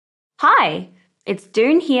Hi, it's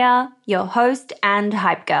Doone here, your host and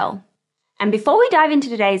hype girl. And before we dive into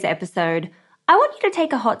today's episode, I want you to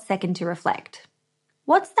take a hot second to reflect.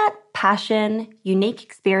 What's that passion, unique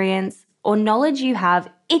experience, or knowledge you have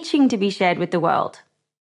itching to be shared with the world?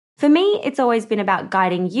 For me, it's always been about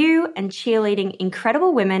guiding you and cheerleading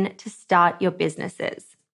incredible women to start your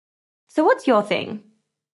businesses. So what's your thing?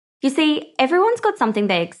 You see, everyone's got something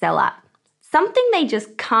they excel at, something they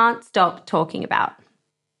just can't stop talking about.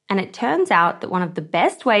 And it turns out that one of the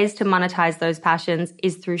best ways to monetize those passions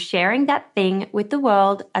is through sharing that thing with the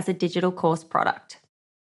world as a digital course product.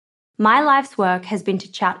 My life's work has been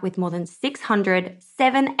to chat with more than 600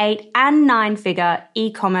 7, 8, and 9-figure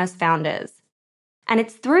e-commerce founders. And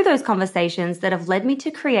it's through those conversations that have led me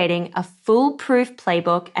to creating a foolproof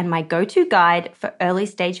playbook and my go-to guide for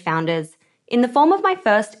early-stage founders in the form of my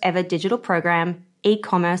first ever digital program,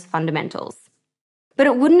 E-commerce Fundamentals. But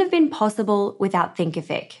it wouldn't have been possible without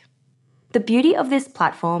Thinkific. The beauty of this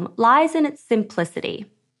platform lies in its simplicity.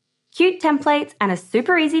 Cute templates and a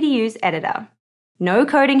super easy to use editor. No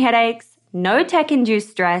coding headaches, no tech-induced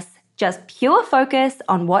stress, just pure focus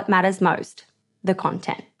on what matters most, the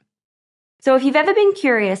content. So if you've ever been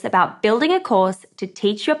curious about building a course to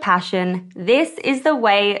teach your passion, this is the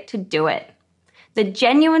way to do it. The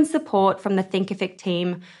genuine support from the Thinkific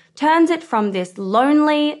team turns it from this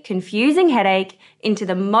lonely, confusing headache into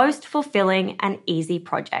the most fulfilling and easy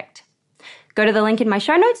project. Go to the link in my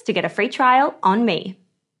show notes to get a free trial on me.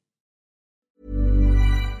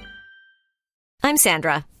 I'm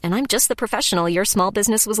Sandra, and I'm just the professional your small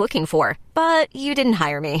business was looking for. But you didn't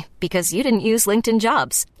hire me because you didn't use LinkedIn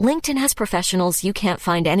Jobs. LinkedIn has professionals you can't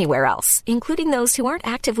find anywhere else, including those who aren't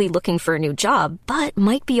actively looking for a new job, but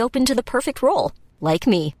might be open to the perfect role, like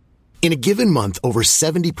me. In a given month, over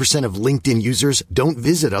 70% of LinkedIn users don't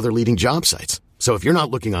visit other leading job sites. So if you're not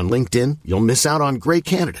looking on LinkedIn, you'll miss out on great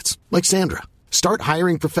candidates like Sandra. Start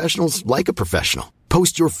hiring professionals like a professional.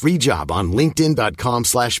 Post your free job on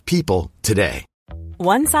linkedin.com/people today.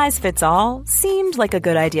 One size fits all seemed like a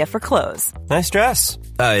good idea for clothes. Nice dress.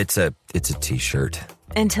 It's a t-shirt.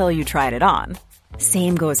 Until you tried it on.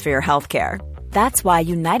 Same goes for your healthcare. That's why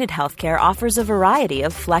United Healthcare offers a variety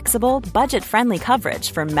of flexible, budget-friendly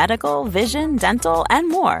coverage for medical, vision, dental, and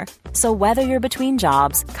more. So whether you're between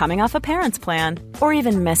jobs, coming off a parent's plan, or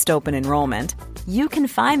even missed open enrollment, you can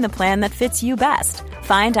find the plan that fits you best.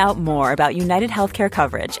 Find out more about United Healthcare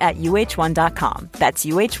coverage at uh1.com. That's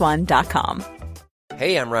uh1.com.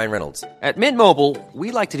 Hey, I'm Ryan Reynolds. At Mint Mobile,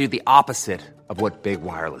 we like to do the opposite of what Big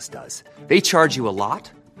Wireless does. They charge you a lot.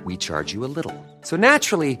 We charge you a little. So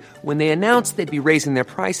naturally, when they announced they'd be raising their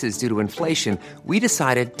prices due to inflation, we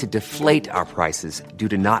decided to deflate our prices due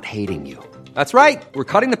to not hating you. That's right. We're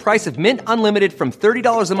cutting the price of Mint Unlimited from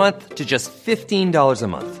 $30 a month to just $15 a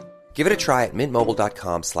month. Give it a try at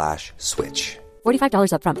mintmobile.com/switch.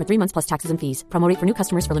 $45 up front for 3 months plus taxes and fees. Promo rate for new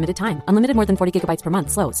customers for limited time. Unlimited more than 40 gigabytes per month.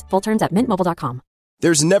 Slows full terms at mintmobile.com.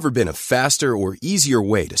 There's never been a faster or easier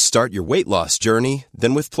way to start your weight loss journey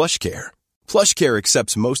than with PlushCare. PlushCare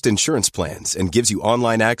accepts most insurance plans and gives you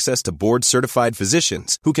online access to board-certified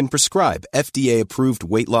physicians who can prescribe FDA-approved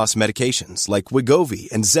weight loss medications like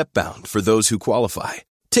Wegovy and Zepbound for those who qualify.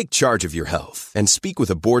 Take charge of your health and speak with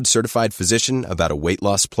a board-certified physician about a weight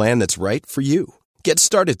loss plan that's right for you. Get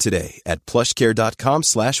started today at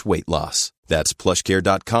plushcare.com/weight loss. That's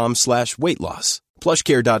plushcare.com/weight loss.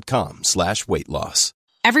 plushcare.com/weight loss.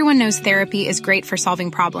 Everyone knows therapy is great for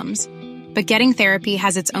solving problems, but getting therapy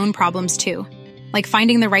has its own problems too, like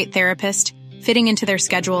finding the right therapist, fitting into their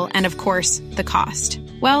schedule, and of course, the cost.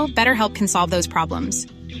 Well, BetterHelp can solve those problems.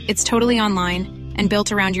 It's totally online and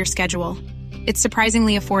built around your schedule. It's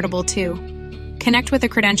surprisingly affordable too. Connect with a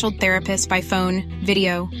credentialed therapist by phone,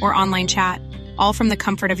 video, or online chat, all from the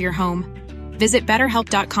comfort of your home. Visit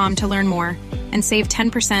BetterHelp.com to learn more and save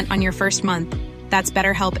 10% on your first month. That's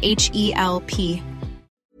BetterHelp, H-E-L-P.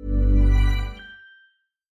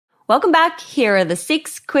 Welcome back. Here are the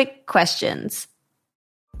 6 quick questions.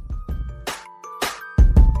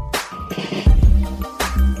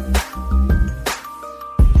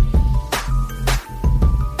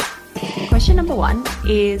 Question number 1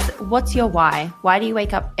 is, what's your why? Why do you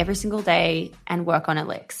wake up every single day and work on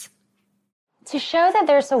Elix? To show that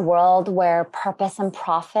there's a world where purpose and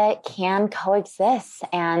profit can coexist,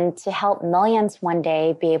 and to help millions one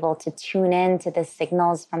day be able to tune in to the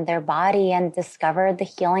signals from their body and discover the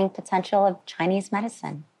healing potential of Chinese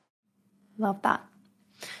medicine. Love that.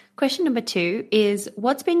 Question number 2 is,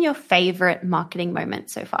 what's been your favorite marketing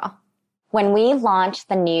moment so far? When we launched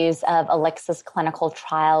the news of Elix's clinical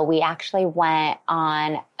trial, we actually went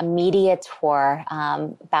on a media tour,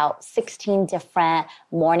 about 16 different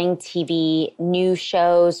morning TV news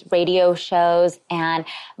shows, radio shows, and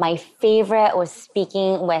my favorite was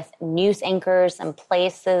speaking with news anchors in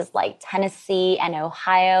places like Tennessee and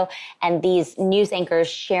Ohio, and these news anchors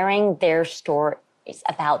sharing their stories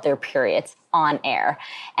about their periods on air.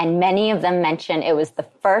 And many of them mentioned it was the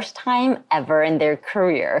first time ever in their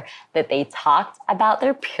career that they talked about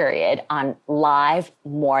their period on live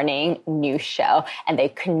morning news show. And they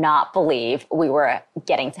could not believe we were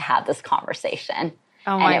getting to have this conversation.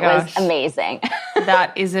 Oh my gosh. And it was amazing.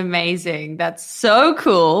 That is amazing. That's so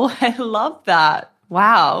cool. I love that.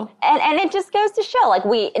 Wow. And it just goes to show, like,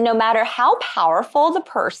 no matter how powerful the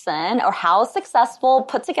person or how successful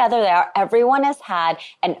put together they are, everyone has had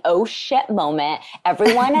an oh shit moment.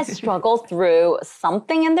 Everyone has struggled through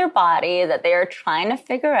something in their body that they are trying to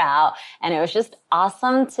figure out. And it was just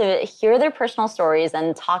awesome to hear their personal stories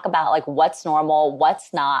and talk about like what's normal,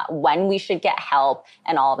 what's not, when we should get help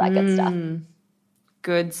and all of that good stuff.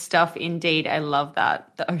 Good stuff indeed. I love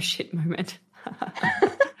that. The oh shit moment.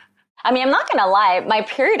 I mean, I'm not going to lie. My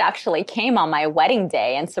period actually came on my wedding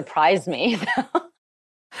day and surprised me.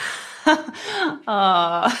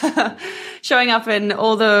 Showing up in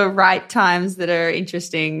all the right times that are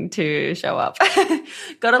interesting to show up.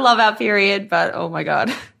 Gotta love our period, but oh my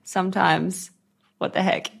God, sometimes what the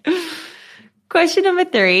heck. Question number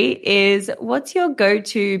 3 is, what's your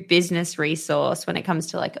go-to business resource when it comes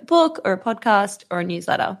to like a book or a podcast or a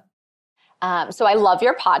newsletter? So I love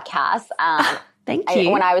your podcast. Thank you.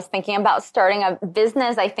 When I was thinking about starting a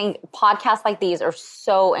business, I think podcasts like these are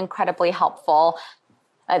so incredibly helpful.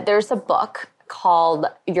 There's a book called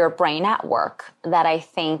Your Brain at Work that I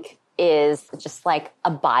think is just like a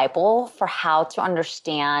Bible for how to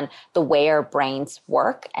understand the way our brains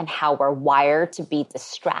work and how we're wired to be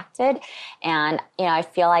distracted. And, I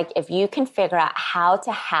feel like if you can figure out how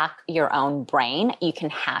to hack your own brain, you can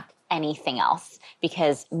hack anything else,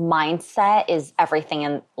 because mindset is everything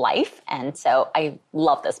in life. And so I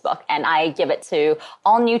love this book, and I give it to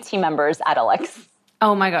all new team members at Elix.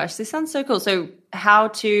 Oh my gosh, this sounds so cool. So how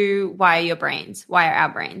to wire your brains, wire our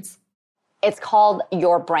brains. It's called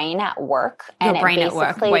Your Brain at Work. Your Brain at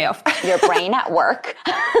Work, way off. Your Brain at Work.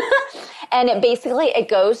 And it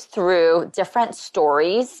goes through different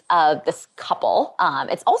stories of this couple.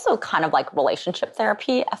 It's also kind of like relationship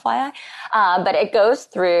therapy, FYI. But it goes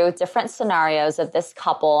through different scenarios of this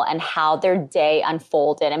couple and how their day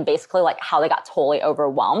unfolded and basically like how they got totally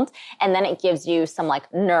overwhelmed. And then it gives you some like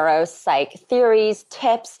neuropsych theories,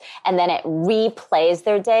 tips, and then it replays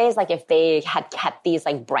their days. Like if they had kept these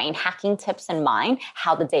like brain hacking tips in mind,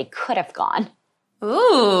 how the day could have gone.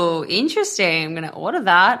 Ooh, interesting. I'm going to order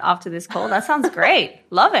that after this call. That sounds great.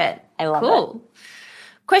 Love it. I love cool. it.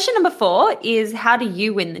 Question number 4 is, how do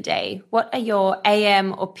you win the day? What are your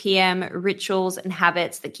AM or PM rituals and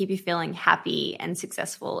habits that keep you feeling happy and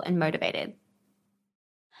successful and motivated?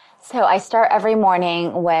 So I start every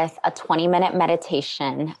morning with a 20-minute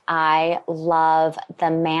meditation. I love the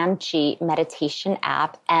Manjit meditation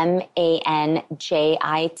app, Manjit.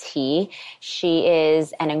 She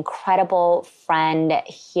is an incredible friend,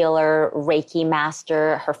 healer, Reiki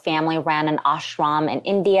master. Her family ran an ashram in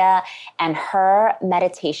India, and her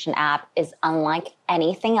meditation app is unlike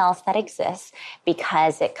anything else that exists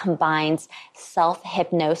because it combines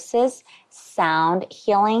self-hypnosis, sound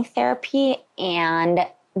healing therapy, and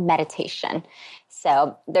meditation.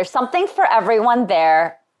 So there's something for everyone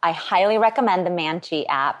there. I highly recommend the Manjit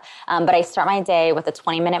app, but I start my day with a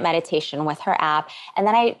 20-minute meditation with her app, and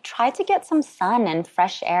then I try to get some sun and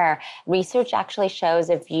fresh air. Research actually shows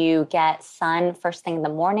if you get sun first thing in the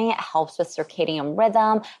morning, it helps with circadian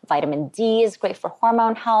rhythm. Vitamin D is great for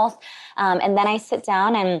hormone health. And then I sit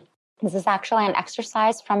down, and this is actually an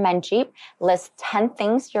exercise from Manjit. List 10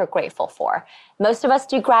 things you're grateful for. Most of us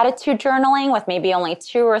do gratitude journaling with maybe only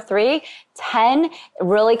 2 or 3. 10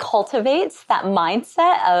 really cultivates that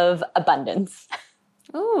mindset of abundance.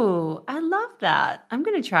 Ooh, I love that. I'm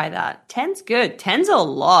going to try that. 10's good. 10's a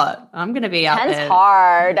lot. I'm going to be out 10's there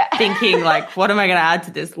hard. thinking like, what am I going to add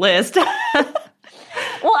to this list?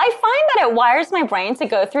 Well, I find that it wires my brain to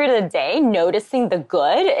go through the day noticing the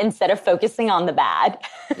good instead of focusing on the bad.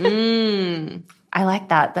 I like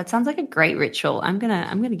that. That sounds like a great ritual. I'm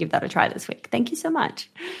gonna give that a try this week. Thank you so much.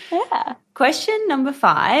 Yeah. Question number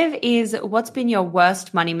 5 is, what's been your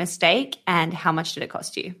worst money mistake and how much did it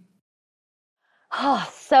cost you? Oh,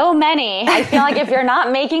 so many. I feel like if you're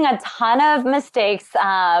not making a ton of mistakes,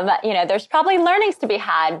 there's probably learnings to be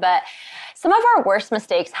had. But Some of our worst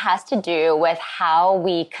mistakes has to do with how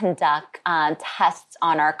we conduct tests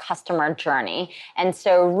on our customer journey. And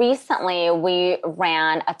so recently we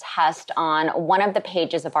ran a test on one of the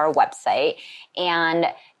pages of our website. And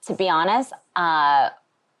to be honest,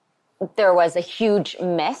 there was a huge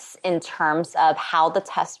miss in terms of how the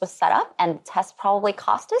test was set up. And the test probably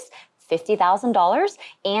cost us $50,000.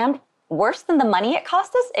 And worse than the money it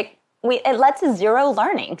cost us, it led to zero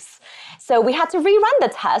learnings. So we had to rerun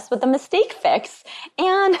the test with the mistake fix.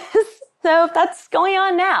 And so that's going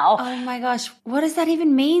on now. Oh my gosh. What does that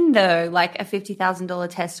even mean though? Like a $50,000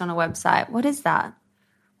 test on a website. What is that?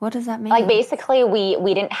 What does that mean? Like basically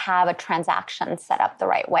we didn't have a transaction set up the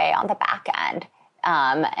right way on the back end.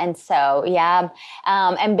 And so, yeah.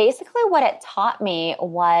 And basically what it taught me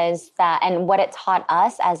was that, and what it taught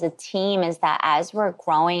us as a team is that as we're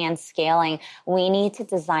growing and scaling, we need to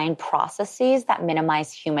design processes that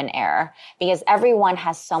minimize human error because everyone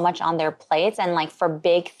has so much on their plates. And like for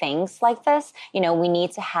big things like this, we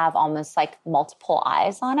need to have almost like multiple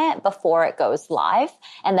eyes on it before it goes live.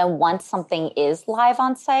 And then once something is live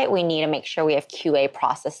on site, we need to make sure we have QA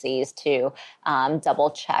processes to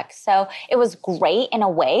double check. So it was great in a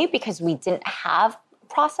way because we didn't have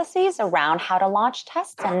processes around how to launch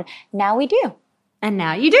tests, and now we do. And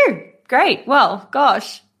now you do. Great. Well,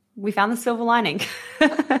 gosh, we found the silver lining.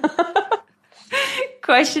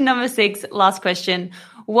 Question number 6, last question.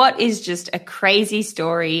 What is just a crazy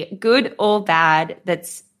story, good or bad,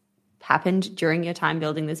 that's happened during your time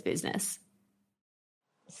building this business?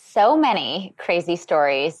 So many crazy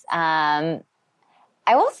stories. I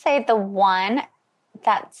will say the one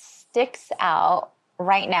that sticks out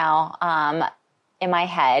right now in my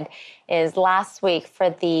head is last week for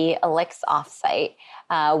the Elix offsite.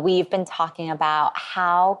 We've been talking about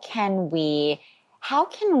how can we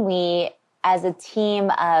as a team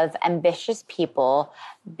of ambitious people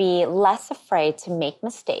be less afraid to make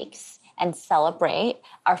mistakes and celebrate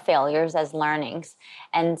our failures as learnings.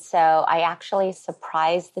 And so I actually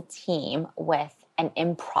surprised the team with an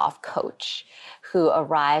improv coach who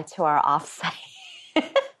arrived to our offsite.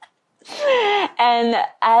 And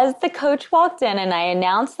as the coach walked in and I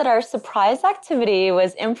announced that our surprise activity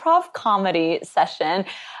was improv comedy session,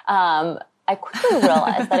 I quickly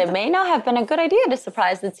realized that it may not have been a good idea to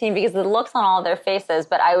surprise the team because the looks on all their faces.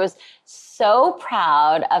 But I was so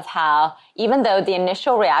proud of how, even though the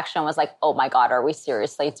initial reaction was like, oh my God, are we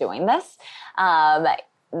seriously doing this?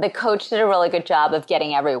 The coach did a really good job of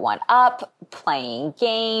getting everyone up, playing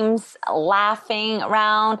games, laughing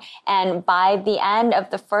around. And by the end of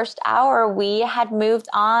the first hour, we had moved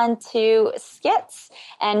on to skits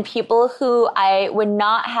and people who I would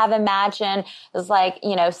not have imagined was like,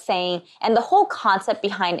 saying, and the whole concept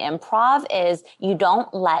behind improv is you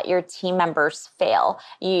don't let your team members fail.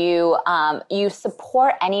 You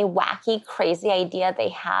support any wacky, crazy idea they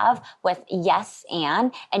have with yes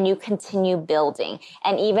and you continue building.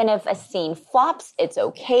 And even if a scene flops, it's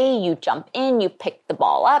okay. You jump in, you pick the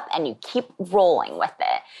ball up, and you keep rolling with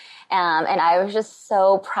it. And I was just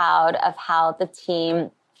so proud of how the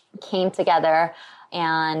team came together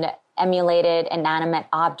and emulated inanimate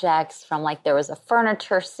objects from like there was a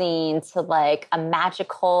furniture scene to like a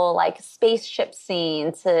magical like spaceship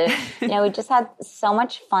scene to, we just had so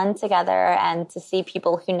much fun together, and to see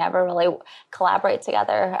people who never really collaborate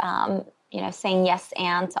together, saying yes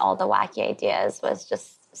and to all the wacky ideas was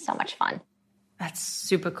just so much fun. That's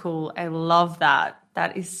super cool. I love that.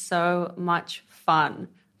 That is so much fun.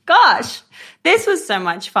 Gosh, this was so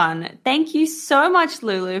much fun. Thank you so much,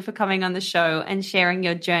 Lulu, for coming on the show and sharing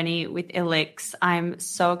your journey with Elix. I'm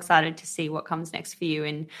so excited to see what comes next for you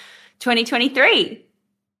in 2023.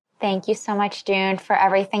 Thank you so much, June, for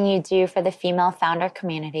everything you do for the female founder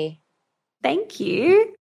community. Thank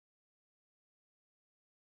you.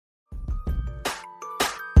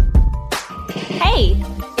 Hey,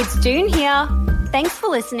 it's June here. Thanks for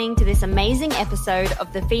listening to this amazing episode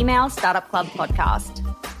of the Female Startup Club podcast.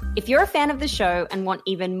 If you're a fan of the show and want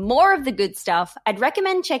even more of the good stuff, I'd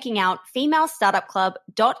recommend checking out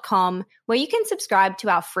femalestartupclub.com, where you can subscribe to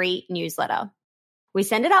our free newsletter. We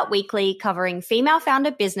send it out weekly, covering female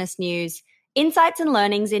founder business news, insights and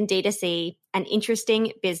learnings in D2C, and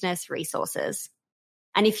interesting business resources.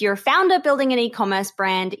 And if you're a founder building an e-commerce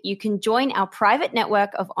brand, you can join our private network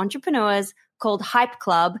of entrepreneurs called Hype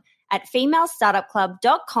Club at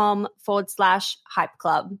femalestartupclub.com/Hype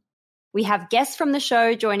Club. We have guests from the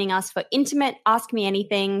show joining us for intimate Ask Me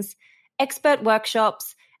Anythings, expert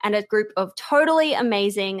workshops, and a group of totally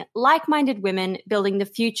amazing, like-minded women building the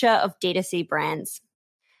future of D2C brands.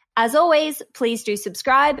 As always, please do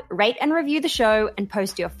subscribe, rate and review the show, and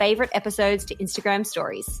post your favorite episodes to Instagram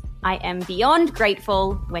stories. I am beyond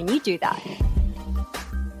grateful when you do that.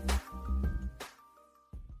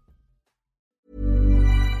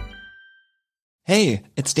 Hey,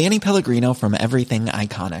 it's Danny Pellegrino from Everything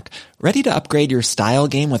Iconic. Ready to upgrade your style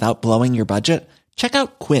game without blowing your budget? Check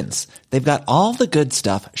out Quince. They've got all the good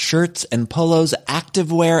stuff, shirts and polos,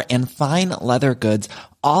 activewear, and fine leather goods,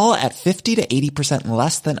 all at 50 to 80%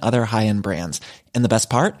 less than other high-end brands. And the best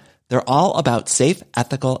part? They're all about safe,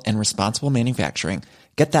 ethical, and responsible manufacturing.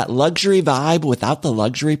 Get that luxury vibe without the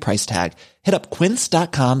luxury price tag. Hit up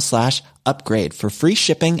quince.com/upgrade for free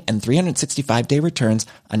shipping and 365-day returns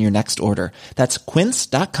on your next order. That's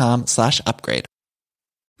quince.com/upgrade.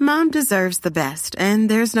 Mom deserves the best, and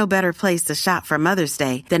there's no better place to shop for Mother's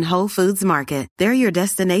Day than Whole Foods Market. They're your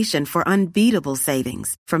destination for unbeatable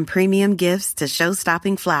savings, from premium gifts to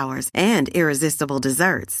show-stopping flowers and irresistible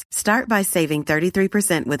desserts. Start by saving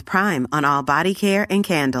 33% with Prime on all body care and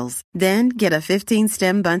candles. Then get a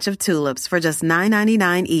 15-stem bunch of tulips for just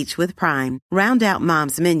 $9.99 each with Prime. Round out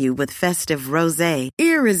Mom's menu with festive rosé,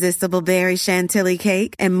 irresistible berry chantilly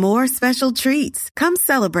cake, and more special treats. Come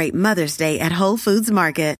celebrate Mother's Day at Whole Foods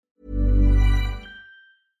Market.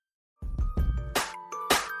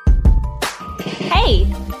 Hey,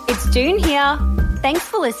 it's June here. Thanks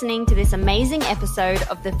for listening to this amazing episode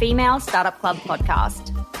of the Female Startup Club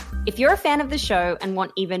podcast. If you're a fan of the show and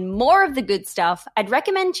want even more of the good stuff, I'd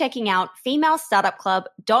recommend checking out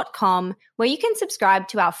femalestartupclub.com, where you can subscribe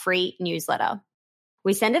to our free newsletter.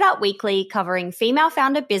 We send it out weekly, covering female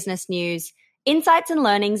founder business news, insights and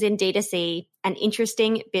learnings in D2C, and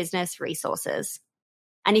interesting business resources.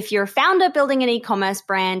 And if you're a founder building an e-commerce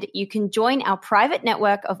brand, you can join our private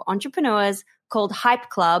network of entrepreneurs called Hype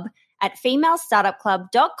Club at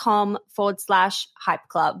femalestartupclub.com/Hype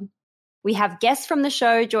Club. We have guests from the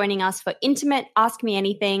show joining us for intimate Ask Me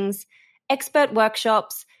Anythings, expert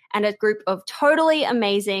workshops, and a group of totally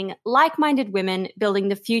amazing, like-minded women building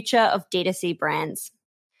the future of D2C brands.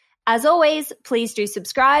 As always, please do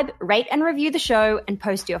subscribe, rate and review the show, and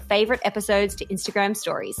post your favorite episodes to Instagram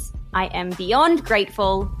stories. I am beyond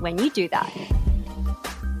grateful when you do that.